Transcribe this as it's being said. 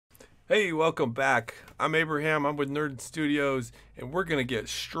Hey, welcome back. I'm Abraham. I'm with Nerd Studios, and we're going to get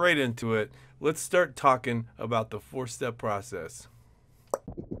straight into it. Let's start talking about the four-step process.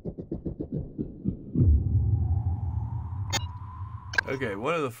 Okay,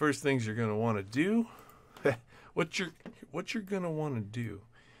 one of the first things you're going to want to do, what you're going to want to do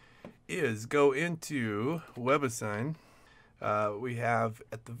is go into WebAssign. We have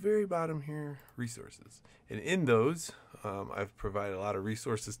at the very bottom here resources, and in those, I've provided a lot of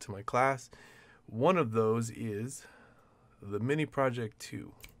resources to my class. One of those is the mini project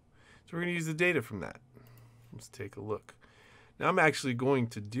 2. So we're going to use the data from that. Let's take a look. Now I'm actually going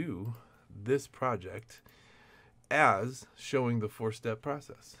to do this project as showing the four-step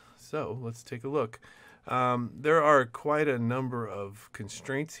process. So let's take a look. There are quite a number of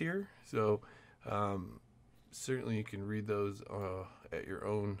constraints here. So certainly you can read those at your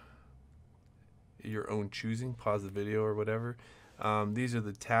own choosing. Pause the video or whatever. These are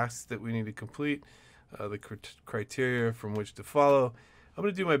the tasks that we need to complete, the criteria from which to follow. I'm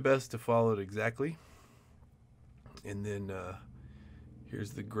going to do my best to follow it exactly. And then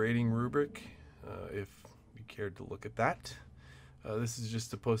here's the grading rubric, if you cared to look at that. This is just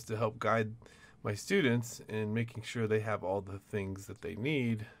supposed to help guide my students in making sure they have all the things that they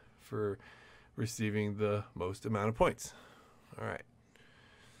need for receiving the most amount of points. All right.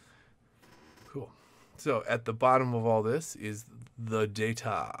 Cool. So at the bottom of all this is the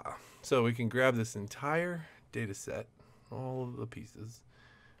data. So we can grab this entire data set, all of the pieces.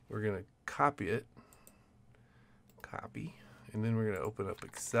 We're going to copy it. Copy. And then we're going to open up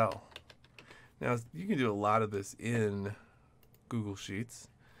Excel. Now, you can do a lot of this in Google Sheets.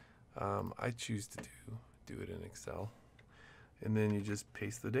 I choose to do it in Excel. And then you just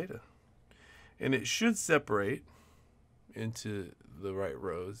paste the data. And it should separate into the right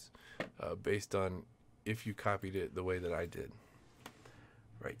rows based on if you copied it the way that I did.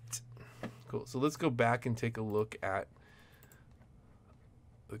 Right. Cool. So let's go back and take a look at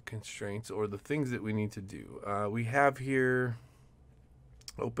the constraints or the things that we need to do. We have here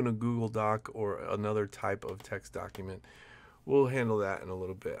open a Google Doc or another type of text document. We'll handle that in a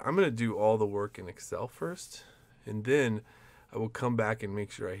little bit. I'm going to do all the work in Excel first, and then I will come back and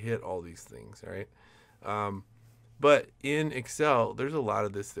make sure I hit all these things, all right? But in Excel, there's a lot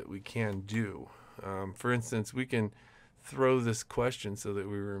of this that we can do. For instance, we can throw this question so that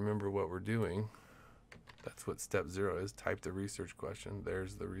we remember what we're doing. That's what step 0 is. Type the research question.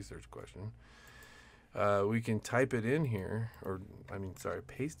 There's the research question. We can type it in here,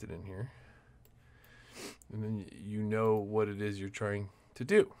 paste it in here. And then you know what it is you're trying to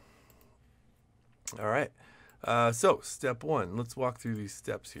do. All right. So step 1, let's walk through these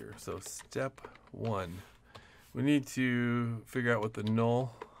steps here. So step 1, we need to figure out what the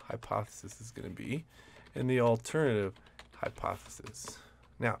null hypothesis is going to be and the alternative hypothesis.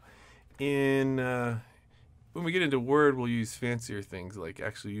 Now, when we get into Word, we'll use fancier things like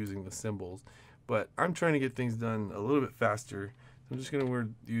actually using the symbols, but I'm trying to get things done a little bit faster. I'm just going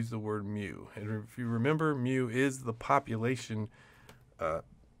to use the word mu. And if you remember, mu is the population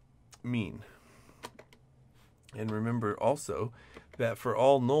mean. And remember also that for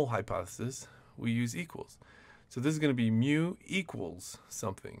all null hypotheses, we use equals. So this is going to be mu equals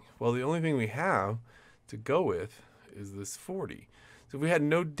something. Well, the only thing we have to go with is this 40. So if we had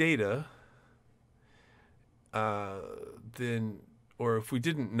no data, or if we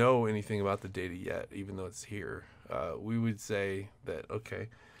didn't know anything about the data yet, even though it's here, we would say that, okay,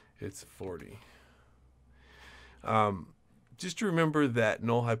 it's 40. Just to remember that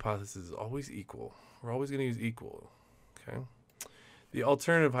null hypothesis is always equal. We're always going to use equal, okay? The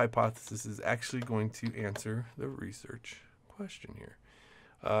alternative hypothesis is actually going to answer the research question here.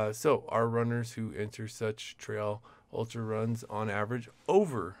 So are runners who enter such trail ultra runs on average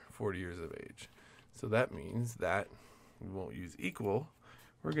over 40 years of age? So that means that we won't use equal.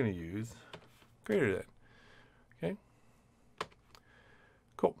 We're going to use greater than. Okay?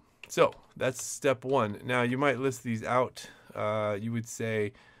 Cool. So that's step 1. Now you might list these out. You would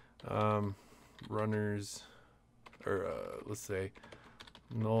say runners, or let's say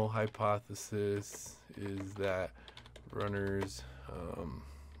null hypothesis is that runners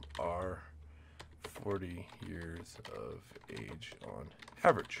are 40 years of age on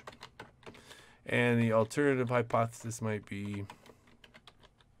average. And the alternative hypothesis might be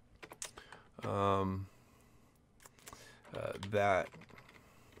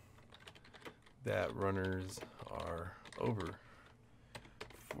that runners are over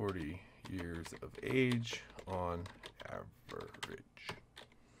 40 years of age on average.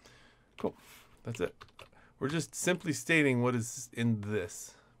 Cool. That's it. We're just simply stating what is in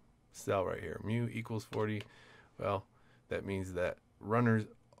this cell right here. Mu equals 40. Well, that means that runners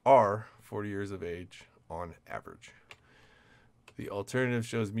are 40 years of age on average. The alternative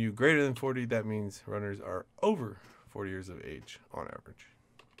shows mu greater than 40. That means runners are over 40 years of age on average.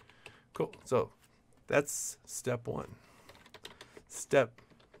 Cool. So that's step 1. Step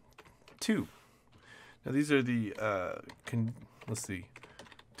 2. Now these are the let's see,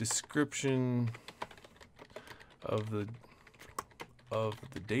 description of the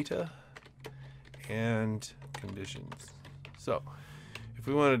data and conditions. So if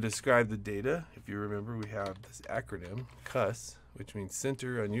we want to describe the data, if you remember, we have this acronym CUS, which means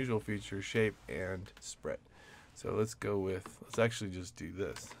center, unusual feature, shape, and spread. So let's go with, let's actually just do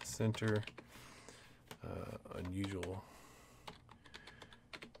this. Center, unusual,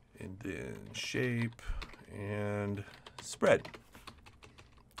 and then shape, and spread.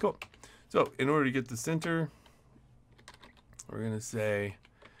 Cool. So in order to get the center, we're going to say,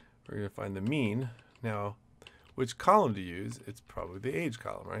 we're going to find the mean. Now, which column to use? It's probably the age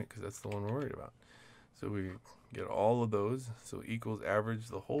column, right? Because that's the one we're worried about. So we get all of those. So equals average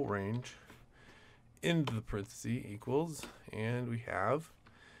the whole range into the parenthesis equals, and we have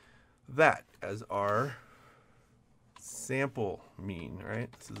that as our sample mean,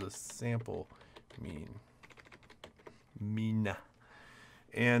 right? This is a sample mean. Mean.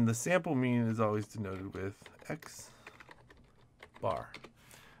 And the sample mean is always denoted with X bar.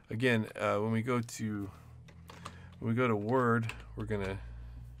 Again, when we go to Word, we're going to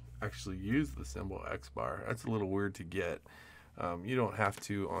actually use the symbol X bar. That's a little weird to get. You don't have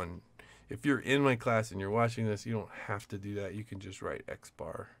to if you're in my class and you're watching this, you don't have to do that. You can just write X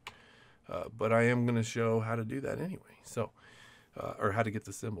bar. But I am going to show how to do that anyway. So, or how to get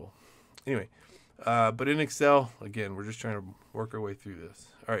the symbol. Anyway, but in Excel, again, we're just trying to work our way through this.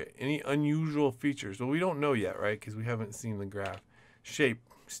 All right, any unusual features? Well, we don't know yet, right? Because we haven't seen the graph. Shape,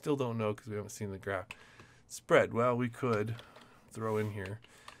 still don't know because we haven't seen the graph. Spread, well, we could throw in here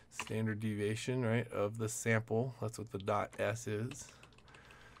standard deviation, right, of the sample. That's what the dot S is.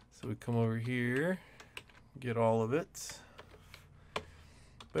 So we come over here, get all of it.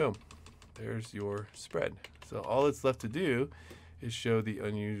 Boom, there's your spread. So all it's left to do is show the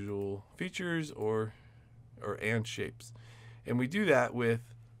unusual features and shapes. And we do that with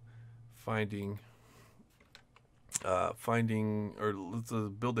finding, or let's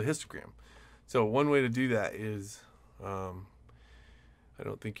build a histogram. So one way to do that is, I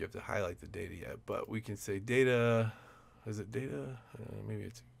don't think you have to highlight the data yet, but we can say data, is it data? Maybe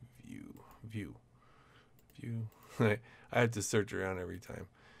it's view. I have to search around every time.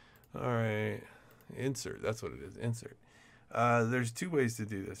 All right, insert, that's what it is, insert. There's 2 ways to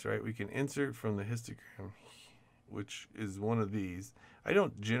do this, right? We can insert from the histogram, which is one of these. I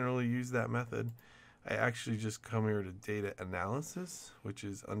don't generally use that method. I actually just come here to data analysis, which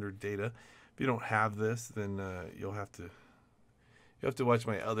is under data. If you don't have this, then you'll have to watch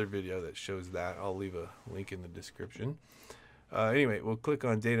my other video that shows that. I'll leave a link in the description. Anyway, we'll click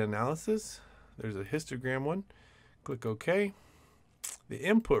on data analysis. There's a histogram one. Click OK. The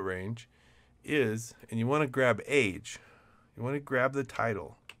input range is, and you want to grab age. You want to grab the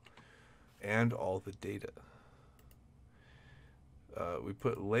title and all the data. We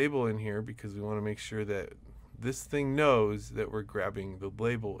put label in here because we want to make sure that this thing knows that we're grabbing the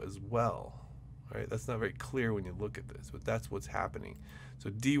label as well. Right? That's not very clear when you look at this, but that's what's happening. So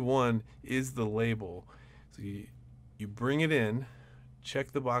D1 is the label. So you bring it in,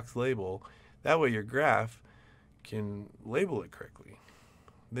 check the box label. That way your graph can label it correctly.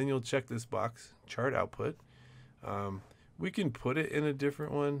 Then you'll check this box, chart output. We can put it in a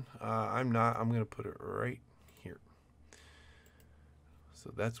different one. I'm going to put it right here.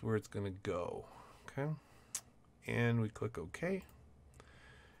 So that's where it's going to go. Okay. And we click OK.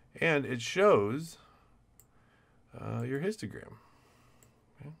 And it shows your histogram.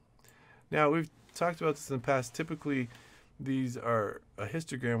 Okay. Now, we've talked about this in the past. Typically, a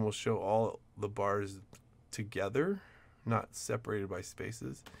histogram will show all the bars together, not separated by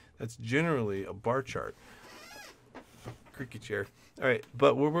spaces. That's generally a bar chart. Creaky chair. All right,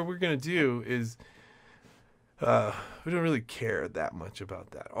 but what we're going to do is we don't really care that much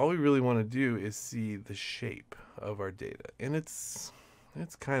about that. All we really want to do is see the shape of our data. And it's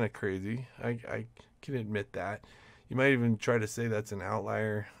kind of crazy. I can admit that. You might even try to say that's an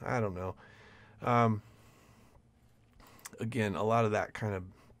outlier. I don't know. Again, a lot of that kind of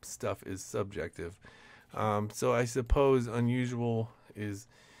stuff is subjective. So I suppose unusual is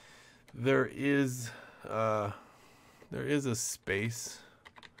there is a space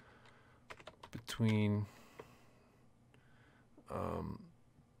between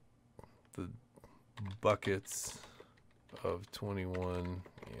the buckets of 21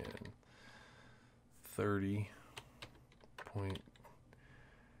 and 30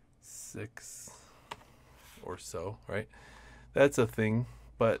 6 or so, right? That's a thing,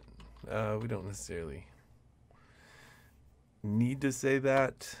 but we don't necessarily need to say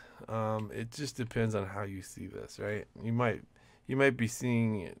that. It just depends on how you see this, right? You might be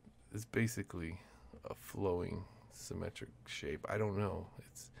seeing it as basically a flowing symmetric shape. I don't know.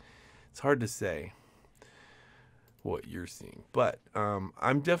 It's hard to say what you're seeing, but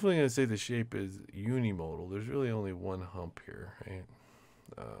I'm definitely going to say the shape is unimodal. There's really only one hump here, right?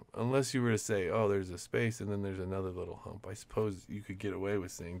 Unless you were to say, oh, there's a space and then there's another little hump. I suppose you could get away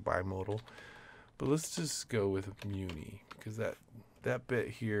with saying bimodal, but let's just go with muni, because that bit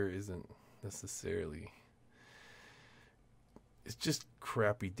here isn't necessarily, it's just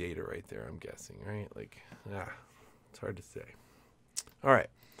crappy data right there, I'm guessing, right? Like, it's hard to say. All right.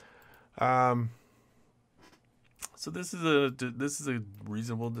 So this is a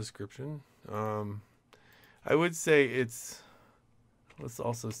reasonable description. I would say it's, let's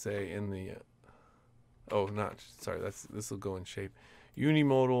also say in the, this will go in shape.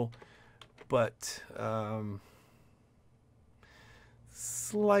 Unimodal, but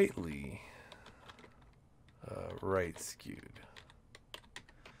slightly right skewed.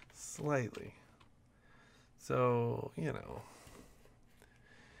 Slightly. So,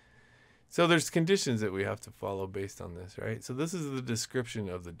 so there's conditions that we have to follow based on this, right? So this is the description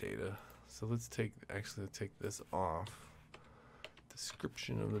of the data. So let's take this off.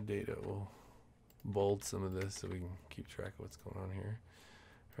 Description of the data. We'll bold some of this so we can keep track of what's going on here.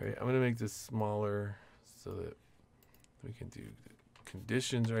 All right, I'm going to make this smaller so that we can do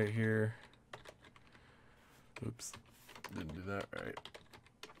conditions right here. Oops, didn't do that right.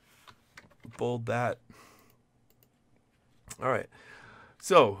 Bold that. All right.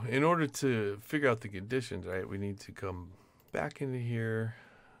 So in order to figure out the conditions, right, we need to come back into here,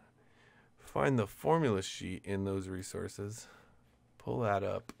 find the formula sheet in those resources, pull that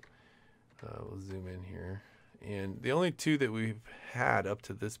up. We'll zoom in here. And the only two that we've had up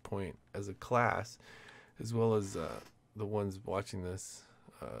to this point as a class, as well as the ones watching this,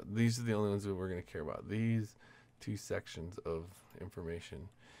 these are the only ones that we're going to care about. These two sections of information.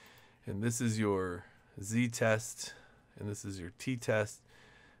 And this is your z-test, and this is your t-test.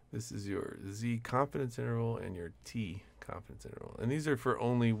 This is your Z confidence interval and your T confidence interval. And these are for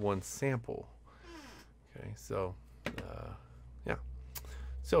only one sample. Okay, so, yeah.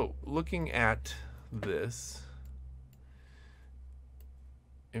 So looking at this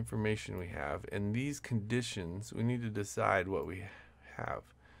information we have and these conditions, we need to decide what we have.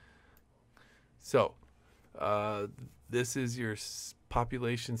 So this is your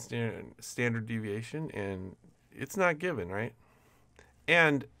population standard deviation, and it's not given, right?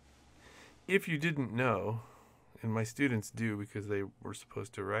 And if you didn't know, and my students do because they were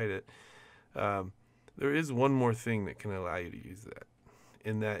supposed to write it, there is one more thing that can allow you to use that.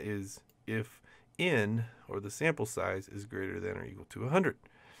 And that is if n, or the sample size, is greater than or equal to 100.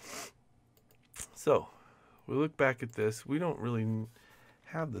 So we look back at this. We don't really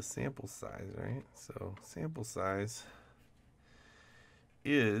have the sample size, right? So sample size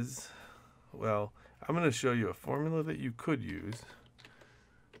is, well, I'm going to show you a formula that you could use.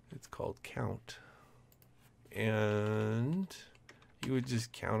 It's called count. And you would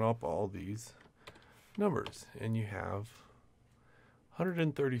just count up all these numbers, and you have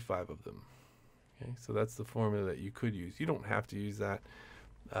 135 of them. Okay, so that's the formula that you could use. You don't have to use that.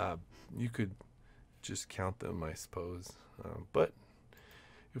 You could just count them, I suppose. But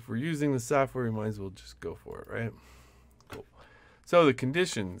if we're using the software, we might as well just go for it, right? Cool. So the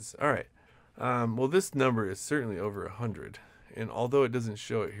conditions, all right. Well, this number is certainly over 100. And although it doesn't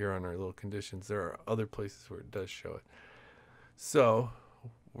show it here on our little conditions, there are other places where it does show it. So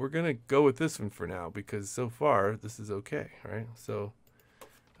we're going to go with this one for now because so far this is okay, right? So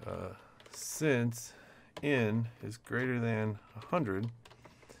since n is greater than 100,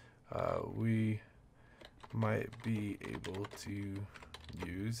 we might be able to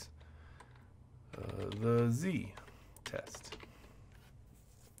use the z-test.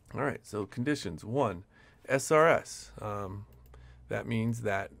 All right, so conditions. 1, SRS. That means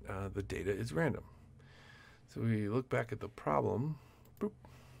that the data is random. So we look back at the problem. Boop.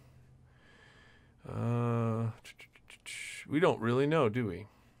 We don't really know, do we?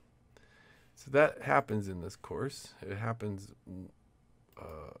 So that happens in this course. It happens.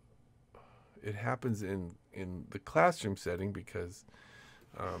 It happens in the classroom setting because,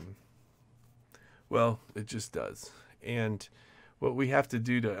 well, it just does. And what we have to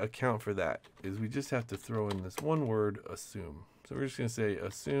do to account for that is we just have to throw in this one word, assume. So we're just going to say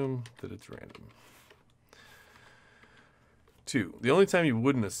assume that it's random. 2, the only time you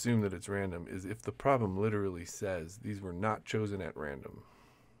wouldn't assume that it's random is if the problem literally says these were not chosen at random.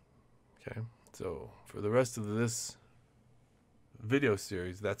 Okay, so for the rest of this video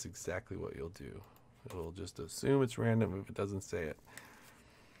series, that's exactly what you'll do. It'll just assume it's random if it doesn't say it.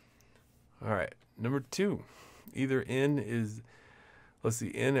 All right, number 2, either n is, let's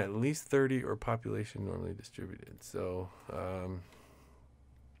see, n at least 30 or population normally distributed. So,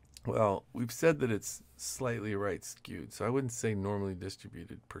 well, we've said that it's slightly right skewed, so I wouldn't say normally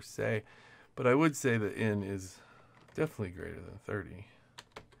distributed per se, but I would say that n is definitely greater than 30.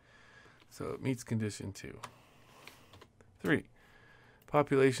 So it meets condition 2. 3,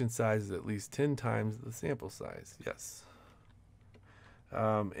 population size is at least 10 times the sample size. Yes.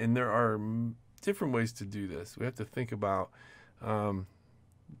 And there are different ways to do this. We have to think about,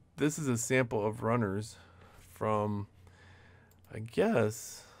 this is a sample of runners from, I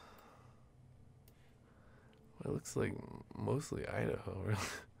guess, it looks like mostly Idaho. Really.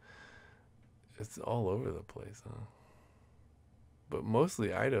 It's all over the place, huh? But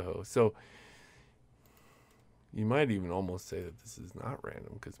mostly Idaho. So you might even almost say that this is not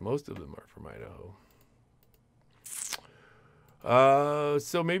random because most of them are from Idaho.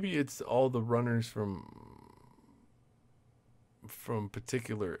 So maybe it's all the runners from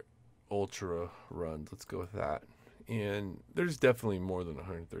particular ultra runs. Let's go with that. And there's definitely more than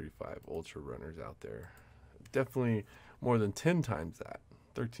 135 ultra runners out there. Definitely more than 10 times that,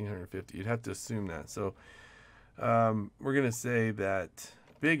 1,350. You'd have to assume that. So we're going to say that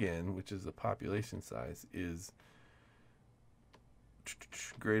big N, which is the population size, is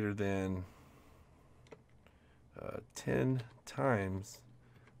greater than 10 times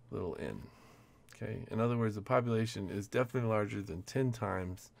little n. Okay, in other words, the population is definitely larger than 10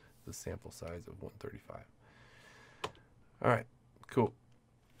 times the sample size of 135. All right, cool.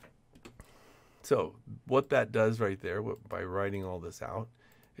 So what that does right there, by writing all this out,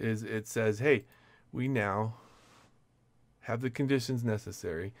 is it says, hey, we now have the conditions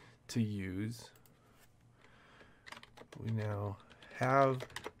necessary to use. We now have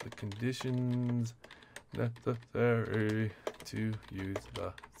the conditions necessary to use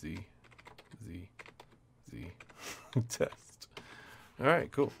the Z test. All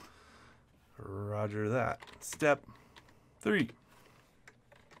right, cool. Roger that. Step 3.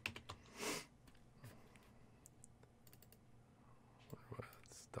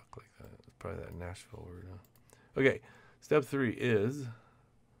 It's stuck like that. It's probably that Nashville word. Huh? Okay, step 3 is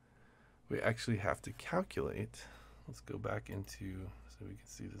we actually have to calculate. Let's go back into so we can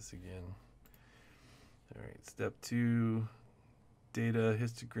see this again. All right, step 2, data,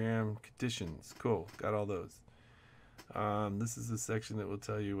 histogram, conditions. Cool, got all those. This is the section that will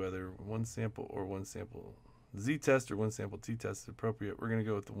tell you whether one sample or one sample z-test or one sample t-test is appropriate. We're going to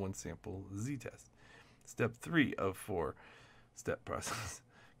go with the one sample z-test. Step 3 of 4-step process.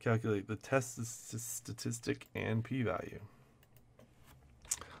 Calculate the test statistic and p-value.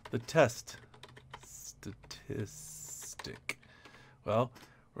 The test statistic. Well,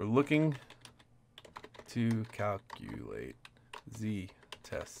 we're looking to calculate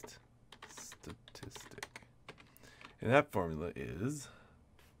z-test statistic. And that formula is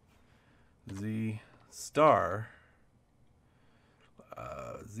z star,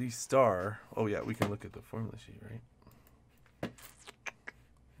 oh yeah, we can look at the formula sheet, right? In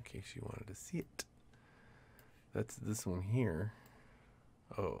case you wanted to see it. That's this one here.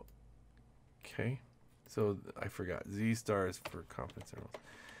 Oh, okay. So I forgot. Z star is for confidence intervals.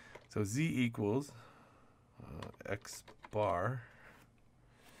 So Z equals X bar.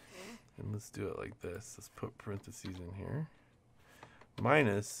 And let's do it like this. Let's put parentheses in here.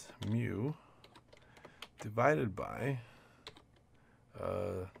 Minus mu divided by,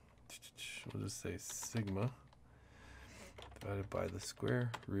 we'll just say sigma divided by the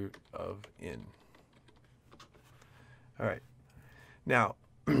square root of n. All right. Now,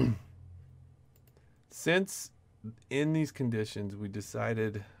 since in these conditions we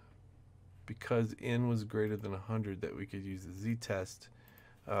decided because n was greater than 100 that we could use the z-test,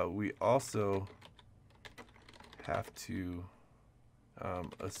 we also have to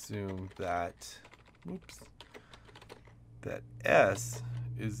assume that, that S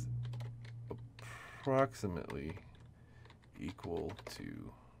is approximately equal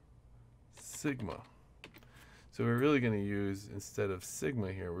to sigma. So we're really going to use, instead of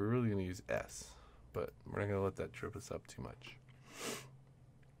sigma here, we're really going to use S. But we're not going to let that trip us up too much.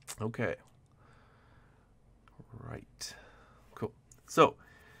 Okay. Right. Cool. So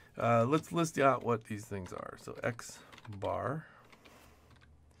let's list out what these things are. So X bar.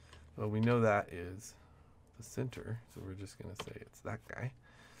 Well, we know that is the center, so we're just going to say it's that guy.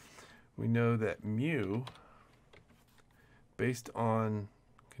 We know that mu, based on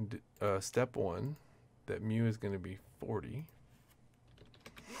step 1, that mu is going to be 40.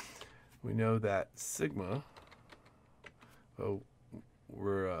 we know that sigma, oh,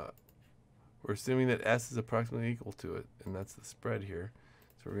 we're assuming that S is approximately equal to it, and that's the spread here.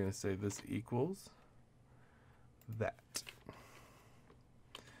 So we're going to say this equals that.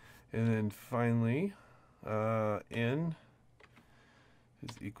 And then finally, N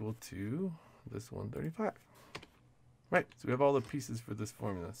is equal to this 135. Right, so we have all the pieces for this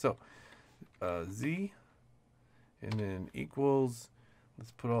formula. So Z, and then equals,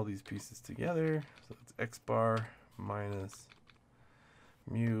 let's put all these pieces together. So it's X bar minus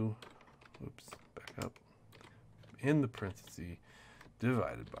mu, oops, back up, in the parentheses,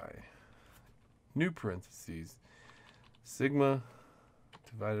 divided by new parentheses, sigma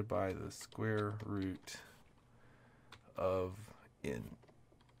divided by the square root of N.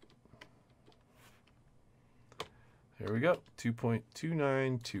 There we go,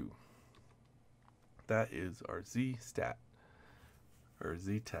 2.292. That is our Z stat, or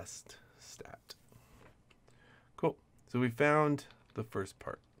Z test stat. Cool, so we found the first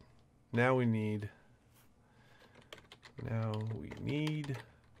part. Now we need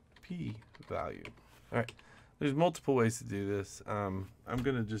P value. All right, there's multiple ways to do this. I'm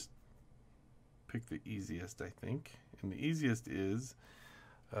gonna just pick the easiest, I think. And the easiest is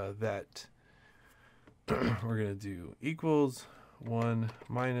that we're gonna do equals 1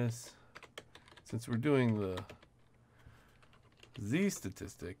 minus, since we're doing the Z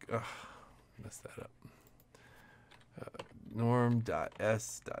statistic, messed that up.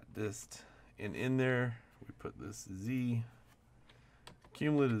 Norm.s.dist, and in there we put this Z.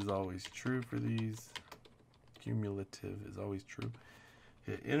 Cumulative is always true for these. Cumulative is always true.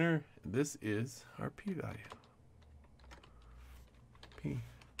 Hit enter. This is our p-value.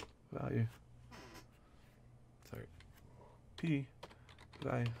 P-value. Sorry.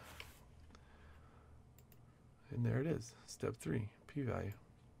 P-value. And there it is. Step 3. P-value.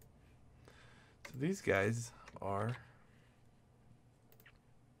 So these guys are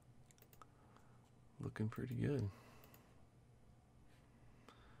looking pretty good.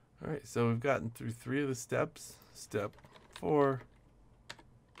 All right, so we've gotten through 3 of the steps. Step 4,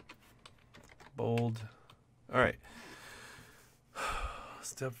 bold. All right,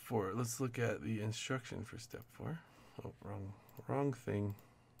 step 4. Let's look at the instruction for step 4. Oh, wrong thing.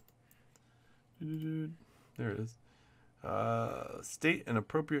 There it is. State an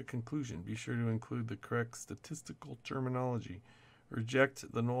appropriate conclusion. Be sure to include the correct statistical terminology.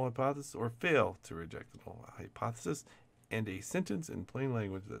 Reject the null hypothesis or fail to reject the null hypothesis, and a sentence in plain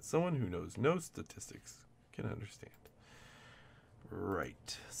language that someone who knows no statistics can understand.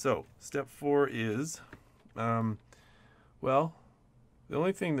 Right. So step 4 is, well, the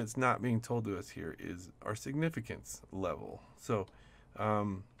only thing that's not being told to us here is our significance level. So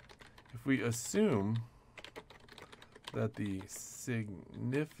if we assume that the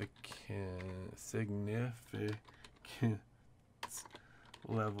significance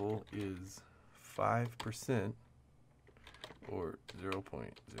level is 5% or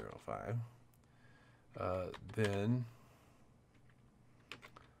 0.05, then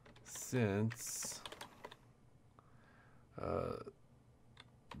since the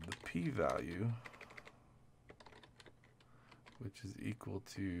p-value, which is equal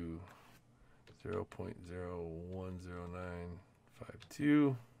to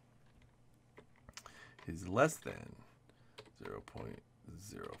 0.010952, is less than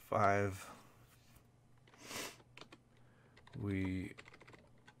 0.05, we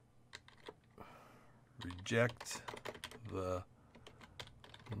reject the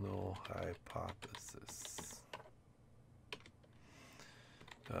null hypothesis.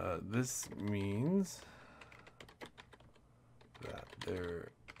 This means that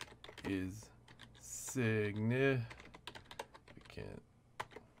there is significant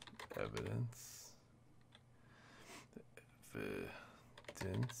evidence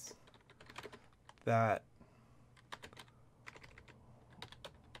that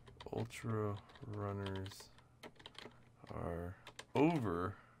ultra runners are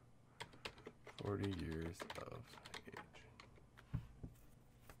over 40 years of age.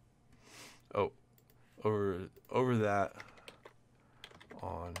 Oh, over that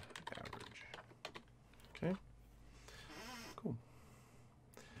on average. Okay, cool.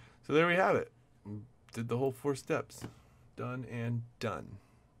 So there we have it. Did the whole 4 steps. Done and done.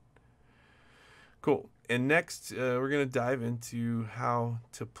 Cool. And next, we're going to dive into how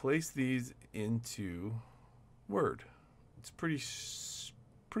to place these into Word. It's pretty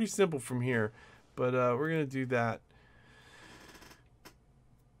simple from here, but we're going to do that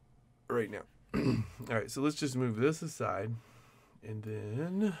right now. All right, so let's just move this aside, and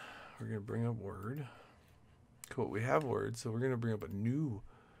then we're going to bring up Word. Cool, we have Word, so we're going to bring up a new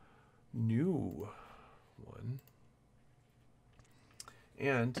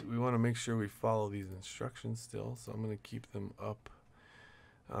And we want to make sure we follow these instructions still, so I'm going to keep them up.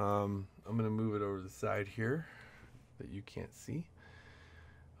 I'm going to move it over to the side here that you can't see.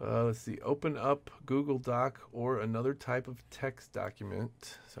 Let's see, open up Google Doc or another type of text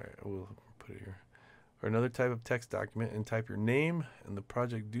document. Sorry, I will put it here. Or another type of text document and type your name and the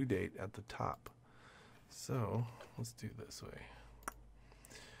project due date at the top. So let's do it this way.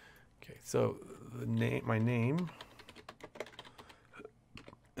 Okay, so the name, my name,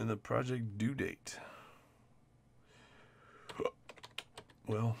 and the project due date.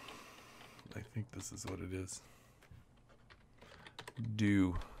 Well, I think this is what it is.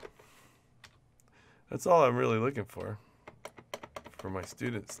 Due. That's all I'm really looking for my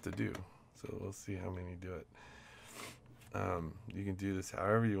students to do. So we'll see how many do it. You can do this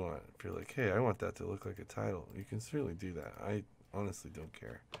however you want. If you're like, hey, I want that to look like a title, you can certainly do that. I honestly don't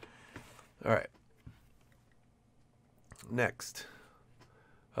care. All right. Next.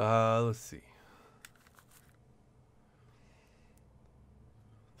 Let's see.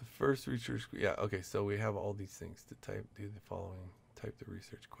 The first research, yeah, okay, so we have all these things to type, do the following, type the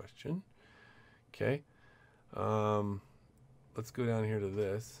research question. Okay. Let's go down here to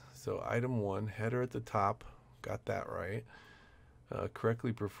this. So item 1, header at the top, got that right.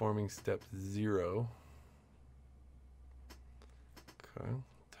 Correctly performing step 0. Okay,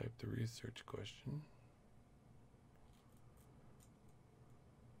 type the research question.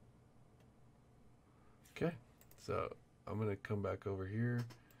 Okay, so I'm going to come back over here.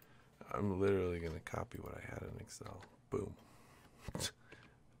 I'm literally going to copy what I had in Excel. Boom.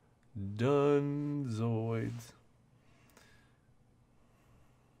 Done, Zoids.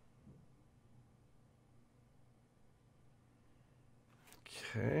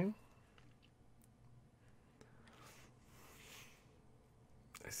 Okay.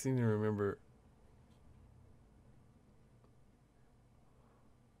 I seem to remember.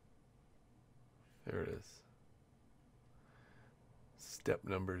 There it is. Step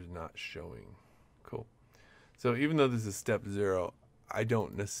numbers not showing. Cool. So even though this is step 0, I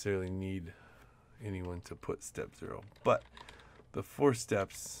don't necessarily need anyone to put step 0. But the 4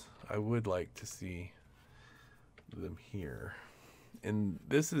 steps, I would like to see them here. And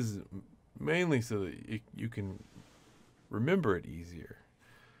this is mainly so that you can remember it easier.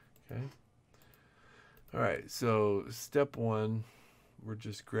 Okay. All right. So step 1, we're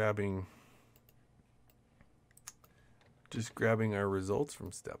just grabbing our results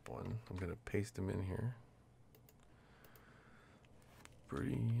from step 1. I'm going to paste them in here.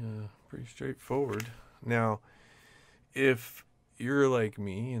 Pretty straightforward. Now, if you're like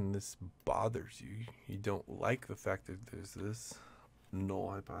me and this bothers you, you don't like the fact that there's this null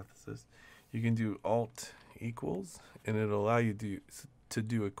hypothesis, you can do Alt equals, and it'll allow you to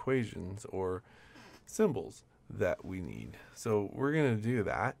do equations or symbols that we need. So we're going to do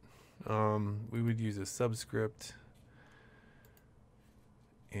that. We would use a subscript,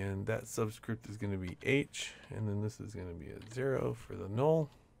 and that subscript is going to be H, and then this is going to be a 0 for the null.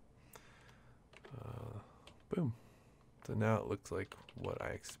 Boom. So now it looks like what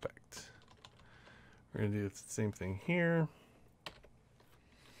I expect. We're going to do the same thing here.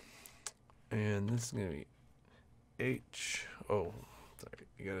 And this is going to be H. Oh, sorry.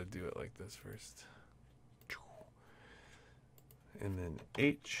 You got to do it like this first. And then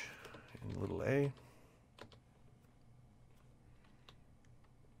H and little a.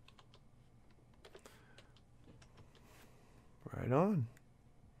 Right on.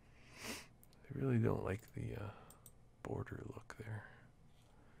 I really don't like the border look there.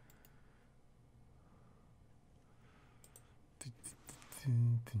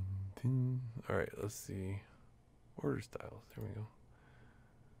 All right, let's see. Border styles. There we go.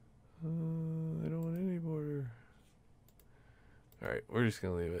 I don't want any border. All right, we're just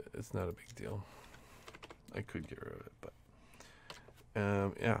going to leave it. It's not a big deal. I could get rid of it, but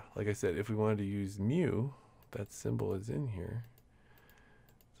yeah, like I said, if we wanted to use mu, that symbol is in here.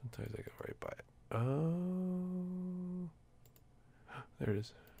 Sometimes I go right by it. Oh, there it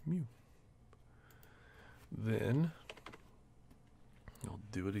is, mu. Then I'll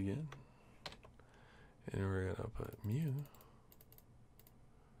do it again, and we're gonna put mu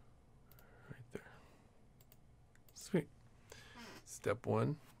right there. Sweet. Step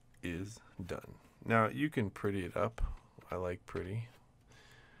 1 is done. Now you can pretty it up. I like pretty,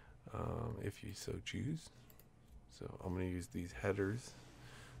 if you so choose. So I'm going to use these headers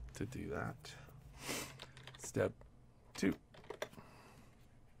to do that. Step 2.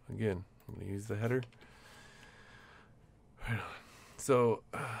 Again, I'm going to use the header. Right on. So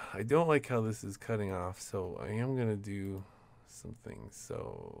I don't like how this is cutting off, so I am going to do some things.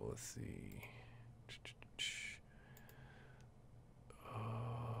 So let's see.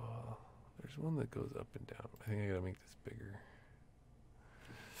 There's one that goes up and down. I think I gotta make this bigger.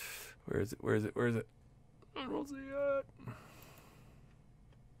 Where is it? Where is it? Where is it? I don't see it.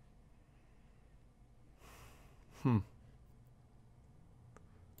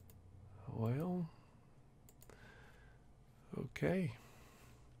 Well, okay.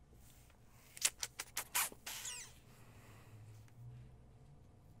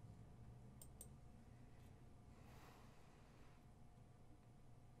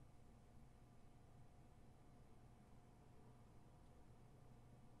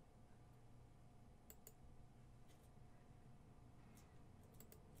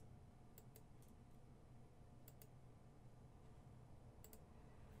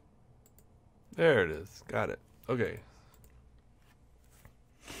 There it is. Got it. Okay.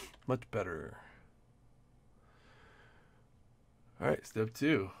 Much better. All right, step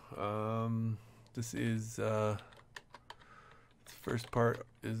 2. This is the first part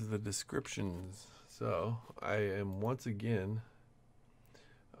is the descriptions. So I am once again.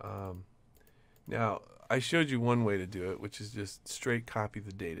 Now I showed you one way to do it, which is just straight copy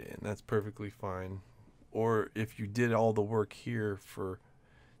the data in. That's perfectly fine. Or if you did all the work here for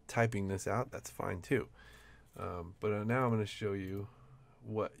typing this out, that's fine too. But now I'm going to show you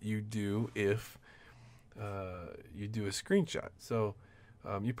what you do if you do a screenshot. So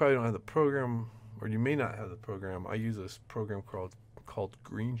you probably don't have the program, or you may not have the program. I use this program called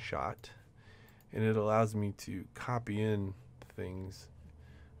Greenshot, and it allows me to copy in things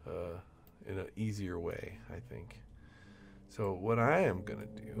in an easier way, I think. So what I am going to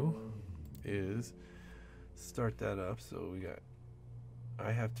do is start that up. So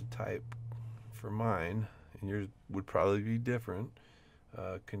I have to type for mine, and yours would probably be different.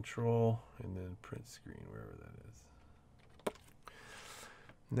 Control and then print screen, wherever that is.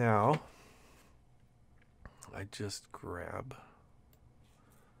 Now I just grab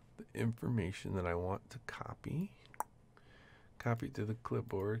the information that I want to copy it to the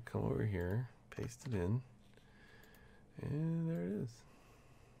clipboard, come over here, paste it in, and there it is.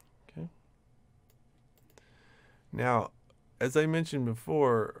 Okay. Now, as I mentioned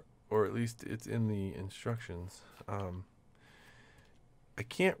before, or at least it's in the instructions, I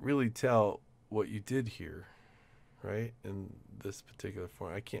can't really tell what you did here, right? In this particular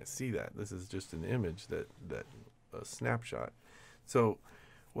form, I can't see that. This is just an image, that a snapshot. So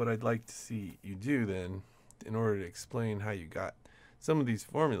what I'd like to see you do then, in order to explain how you got some of these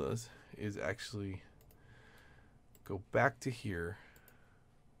formulas, is actually go back to here,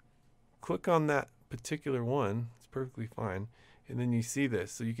 click on that particular one, it's perfectly fine, and then you see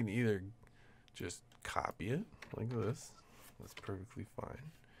this. So you can either just copy it like this, that's perfectly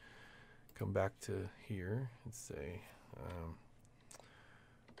fine. Come back to here and say,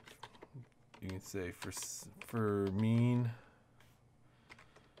 you can say for mean,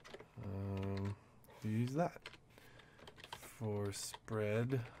 use that. For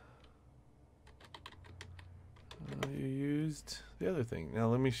spread, you used the other thing. Now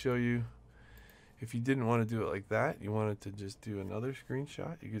let me show you. If you didn't want to do it like that, you wanted to just do another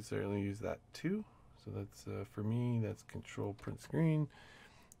screenshot, you could certainly use that too. So that's for me, that's control print screen,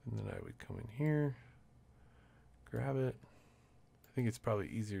 and then I would come in here, grab it. I think it's probably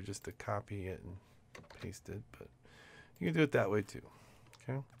easier just to copy it and paste it, but you can do it that way too.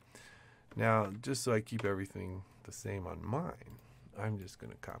 Okay. Now, just so I keep everything the same on mine, I'm just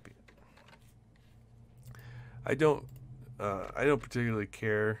going to copy it. I don't particularly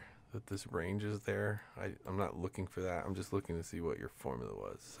care that this range is there. I'm not looking for that. I'm just looking to see what your formula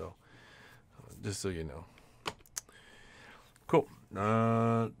was. So, just so you know. Cool.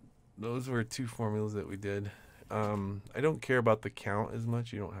 Those were 2 formulas that we did. I don't care about the count as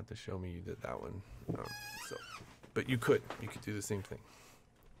much. You don't have to show me you did that one. But you could do the same thing.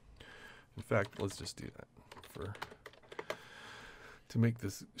 In fact, let's just do that to make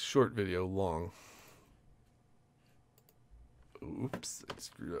this short video long. Oops, I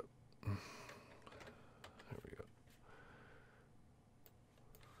screwed up. There we go.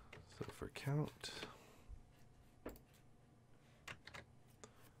 So for count,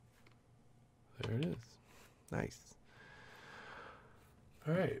 there it is. Nice.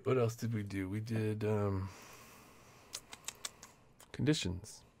 All right, what else did we do? We did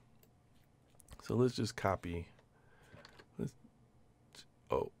conditions. So let's just copy.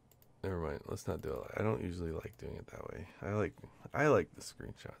 Oh, never mind. Let's not do it. I don't usually like doing it that way. I like the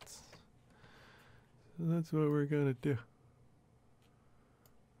screenshots. So that's what we're gonna do.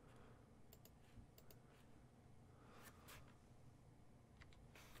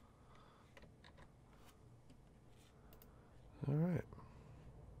 All right.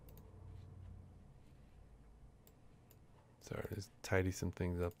 Sorry, just tidy some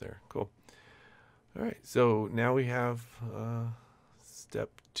things up there. Cool. All right, so now we have step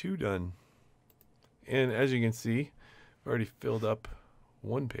 2 done. And as you can see, I've already filled up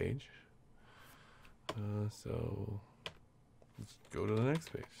one page. So let's go to the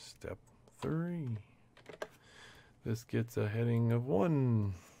next page. Step 3. This gets a heading of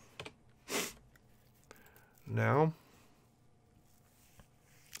 1. Now,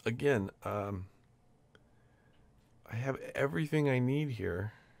 again, I have everything I need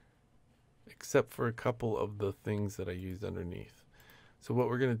here except for a couple of the things that I used underneath. So what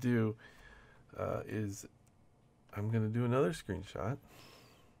we're going to do is I'm going to do another screenshot.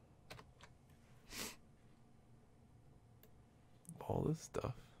 All this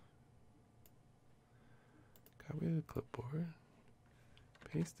stuff. Copy the clipboard.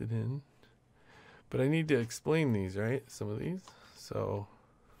 Paste it in. But I need to explain these, right? Some of these. So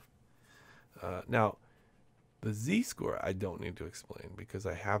now the z-score I don't need to explain because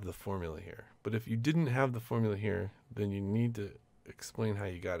I have the formula here. But if you didn't have the formula here, then you need to explain how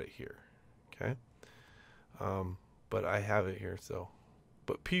you got it here. Okay? But I have it here, so.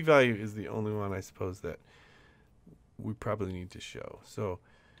 But p-value is the only one I suppose that we probably need to show. So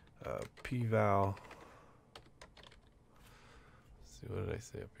p-val, let's see, what did I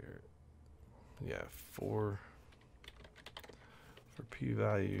say up here? Yeah, for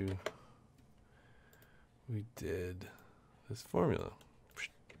p-value, we did this formula.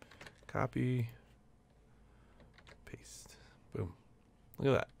 Copy, paste, boom.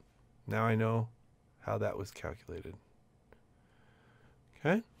 Look at that. Now I know how that was calculated.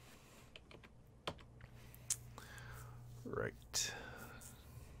 Okay? Right.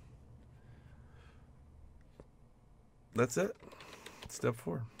 That's it. Step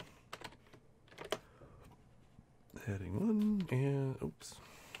 4. Heading 1 and oops.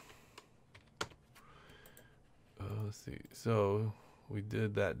 Let's see. So we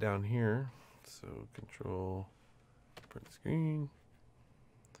did that down here. So control print screen.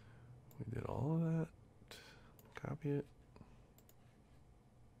 We did all of that. Copy it.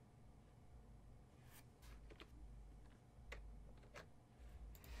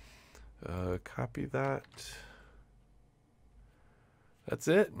 Copy that. That's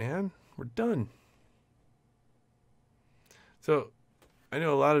it, man. We're done. So I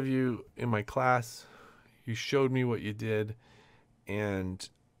know a lot of you in my class, you showed me what you did and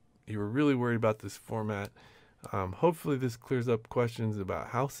you were really worried about this format. Hopefully this clears up questions about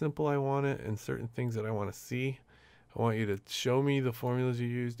how simple I want it and certain things that I want to see. I want you to show me the formulas you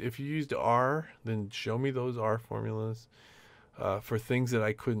used. If you used R, then show me those R formulas for things that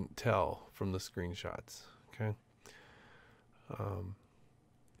I couldn't tell from the screenshots. Okay.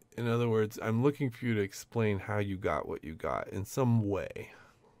 In other words, I'm looking for you to explain how you got what you got in some way.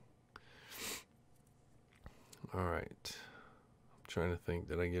 All right. I'm trying to think,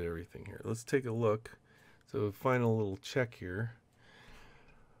 did I get everything here? Let's take a look. So final little check here.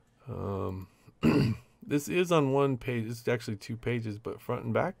 This is on one page. It's actually 2 pages, but front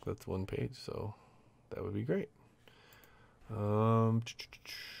and back, that's 1 page. So that would be great. Got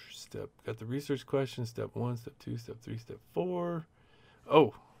the research question, step 1, step 2, step 3, step 4.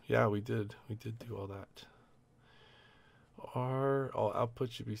 Oh, yeah, we did do all that. All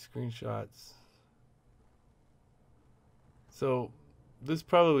output should be screenshots. So this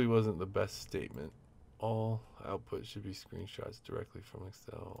probably wasn't the best statement. All output should be screenshots directly from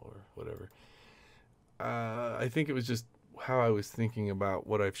Excel or whatever. I think it was just how I was thinking about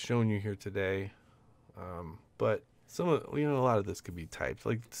what I've shown you here today. But some of, a lot of this could be typed.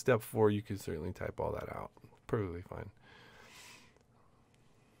 Like step 4, you could certainly type all that out. Perfectly fine.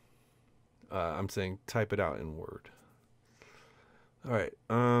 I'm saying type it out in Word. All right.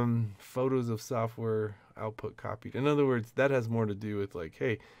 Photos of software output copied. In other words, that has more to do with like,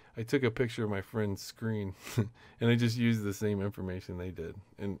 hey, I took a picture of my friend's screen and I just used the same information they did.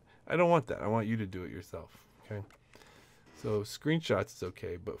 And I don't want that. I want you to do it yourself. Okay. So screenshots is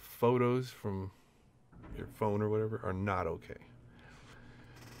okay, but photos from your phone or whatever are not okay.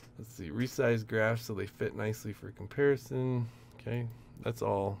 Let's see. Resize graphs so they fit nicely for comparison. Okay. That's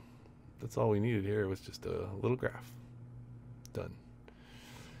all we needed here. It was just a little graph. Done.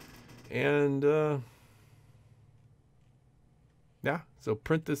 And yeah, so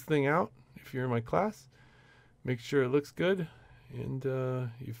print this thing out if you're in my class. Make sure it looks good. And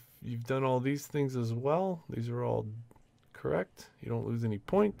you've done all these things as well. These are all correct. You don't lose any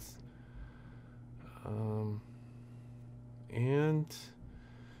points. And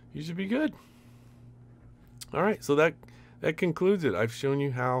you should be good. All right, so that concludes it. I've shown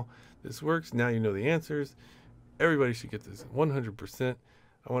you how this works. Now you know the answers. Everybody should get this 100%.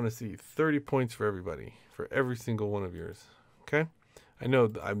 I want to see 30 points for everybody, for every single one of yours. Okay? I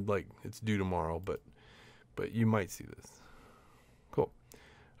know I'm like, it's due tomorrow, but you might see this. Cool.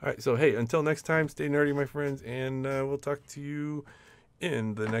 All right, so hey, until next time, stay nerdy, my friends, and we'll talk to you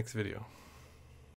in the next video.